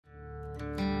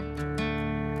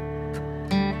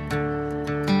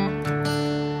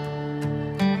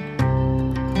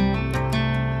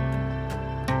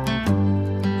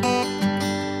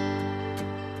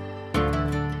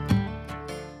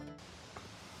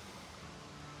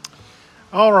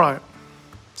All right,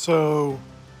 so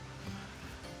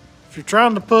if you're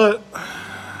trying to put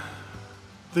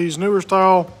these newer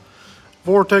style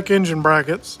Vortec engine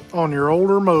brackets on your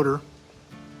older motor,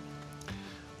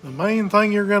 the main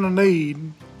thing you're going to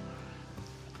need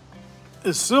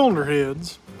is cylinder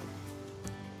heads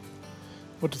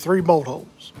with the 3 bolt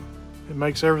holes. It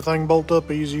makes everything bolt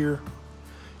up easier.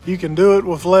 You can do it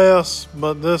with less,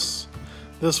 but this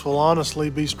will honestly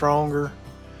be stronger.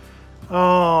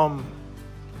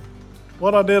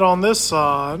 What I did on this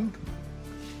side,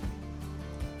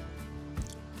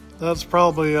 that's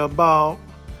probably about,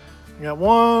 I got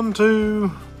 1,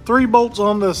 2, 3 bolts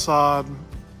on this side,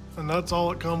 and that's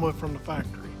all it come with from the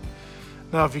factory.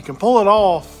 Now, if you can pull it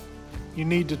off, you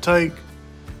need to take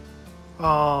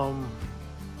 3/8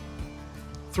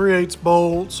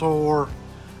 bolts or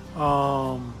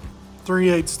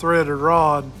 3/8 threaded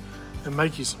rod and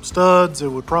make you some studs. It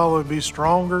would probably be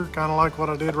stronger, kind of like what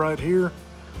I did right here,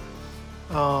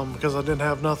 because I didn't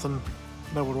have nothing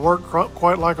that would work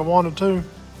quite like I wanted to.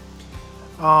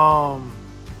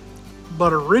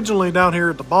 But originally down here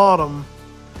at the bottom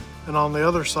and on the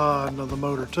other side of the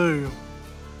motor too,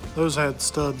 those had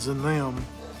studs in them.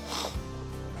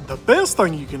 The best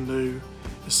thing you can do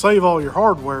is save all your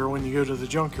hardware when you go to the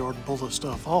junkyard and pull this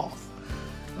stuff off.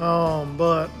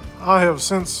 But I have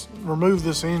since removed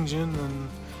this engine and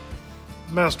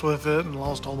messed with it and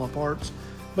lost all my parts.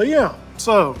 But yeah,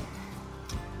 so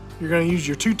you're going to use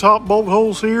your 2 top bolt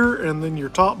holes here and then your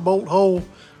top bolt hole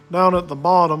down at the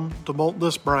bottom to bolt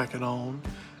this bracket on.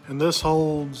 And this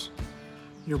holds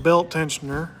your belt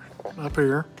tensioner up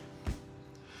here,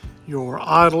 your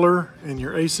idler, and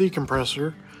your AC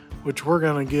compressor, which we're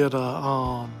going to get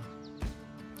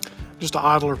just an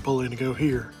idler pulley to go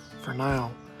here for now,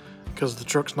 because the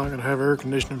truck's not going to have air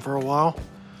conditioning for a while.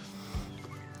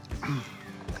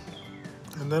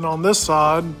 And then on this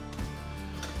side,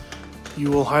 you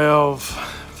will have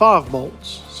 5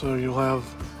 bolts. So you'll have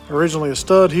originally a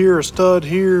stud here,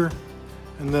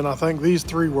 and then I think these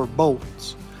 3 were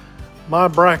bolts. My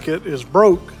bracket is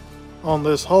broke on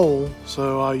this hole,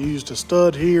 so I used a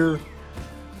stud here,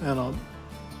 and I'm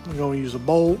going to use a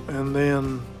bolt, and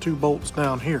then 2 bolts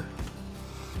down here.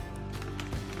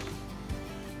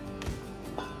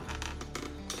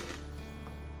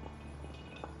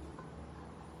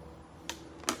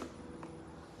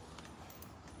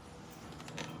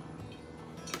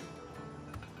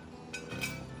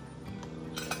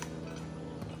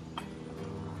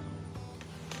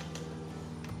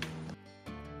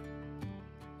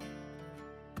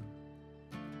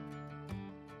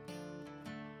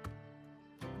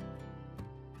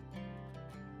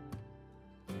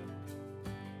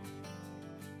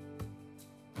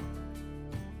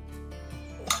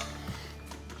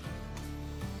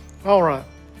 All right,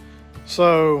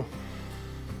 so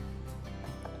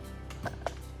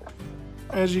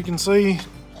as you can see,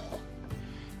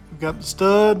 we've got the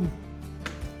stud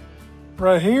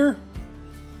right here.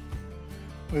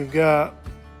 We've got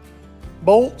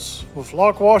bolts with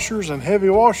lock washers and heavy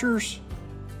washers.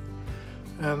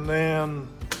 And then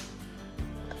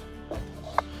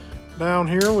down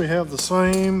here we have the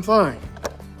same thing.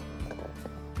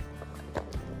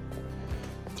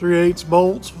 3/8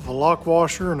 bolts with a lock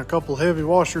washer and a couple heavy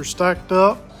washers stacked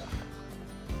up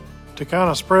to kind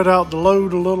of spread out the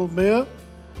load a little bit.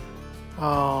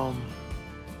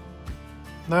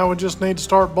 Now we just need to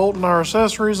start bolting our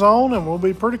accessories on, and we'll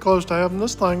be pretty close to having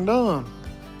this thing done.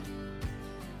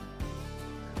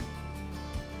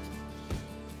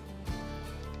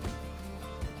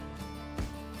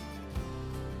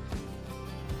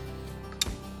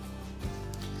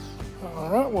 All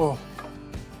right, well,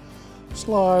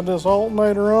 slide this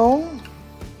alternator on.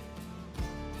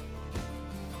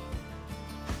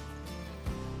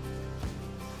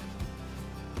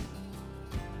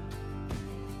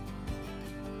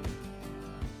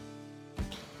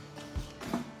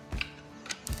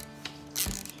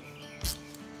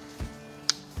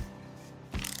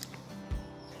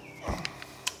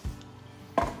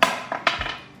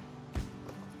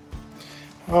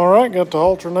 All right, got the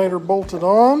alternator bolted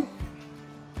on.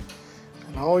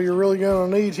 And all you're really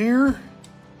gonna need here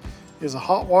is a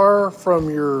hot wire from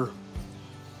your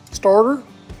starter.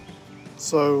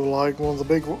 So like one of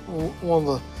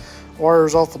the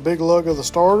wires off the big lug of the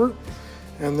starter.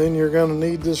 And then you're gonna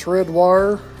need this red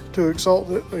wire to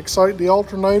excite the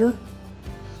alternator.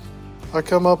 I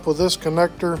come up with this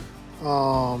connector.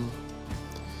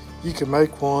 You can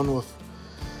make one with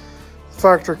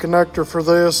factory connector for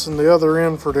this and the other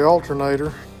end for the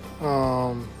alternator.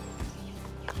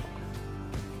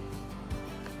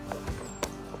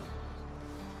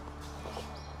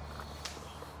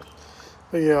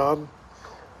 But yeah,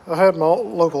 I had my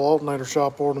local alternator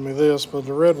shop order me this, but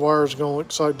the red wire is going to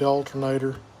excite the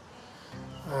alternator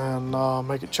and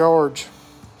make it charge.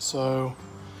 So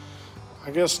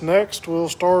I guess next we'll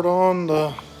start on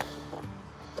the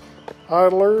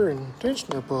idler and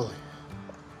tensioner pulley.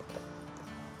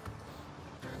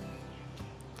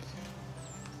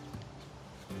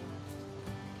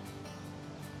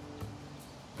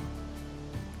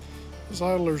 This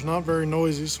idler's not very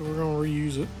noisy, so we're going to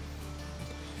reuse it.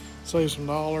 Save some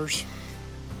dollars.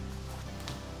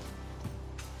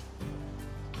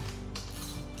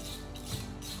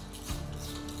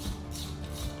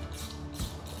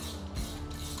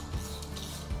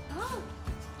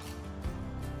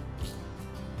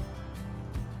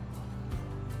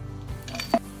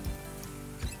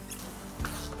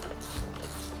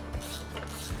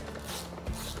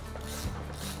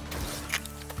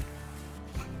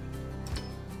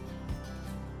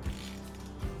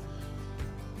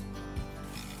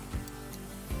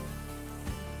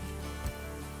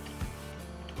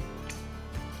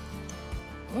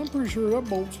 I'm pretty sure that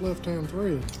bolt's left-hand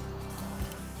thread.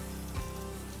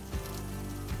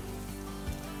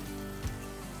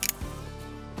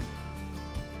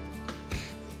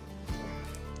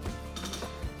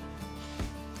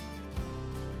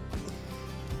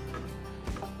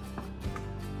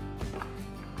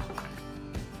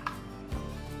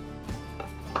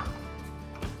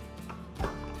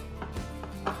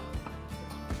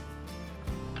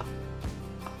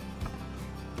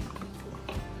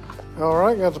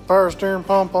 Alright, got the power steering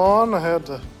pump on. I had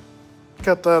to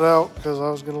cut that out because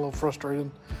I was getting a little frustrated.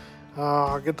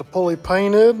 I get the pulley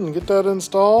painted and get that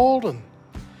installed, and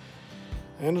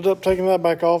ended up taking that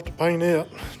back off to paint it,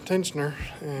 tensioner,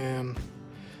 and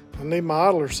I need my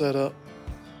idler set up.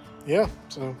 Yeah,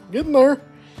 so getting there.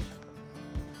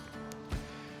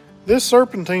 This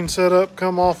serpentine setup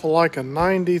come off of like a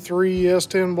 93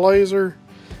 S10 Blazer.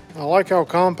 I like how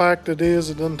compact it is.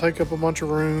 It doesn't take up a bunch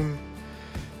of room.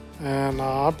 And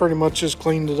I pretty much just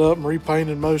cleaned it up and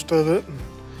repainted most of it. And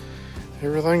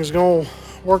everything's going to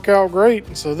work out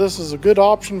great. So this is a good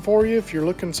option for you if you're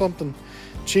looking something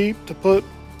cheap to put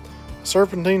a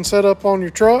serpentine setup on your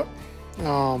truck.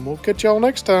 We'll catch y'all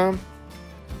next time.